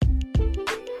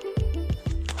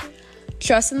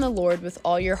Trust in the Lord with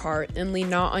all your heart and lean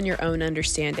not on your own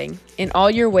understanding. In all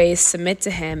your ways submit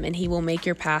to him, and he will make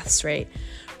your path straight.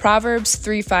 Proverbs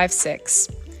 3:5-6.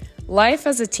 Life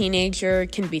as a teenager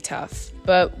can be tough,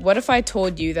 but what if I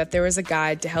told you that there was a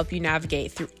guide to help you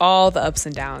navigate through all the ups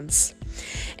and downs?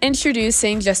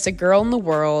 Introducing Just a Girl in the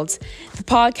World, the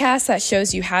podcast that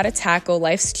shows you how to tackle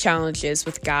life's challenges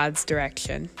with God's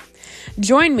direction.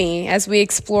 Join me as we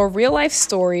explore real-life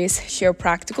stories, share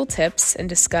practical tips, and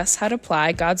discuss how to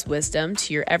apply God's wisdom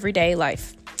to your everyday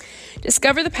life.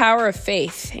 Discover the power of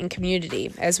faith and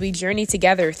community as we journey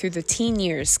together through the teen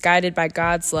years, guided by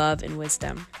God's love and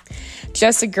wisdom.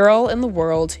 Just a Girl in the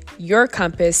World, your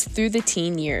compass through the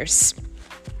teen years.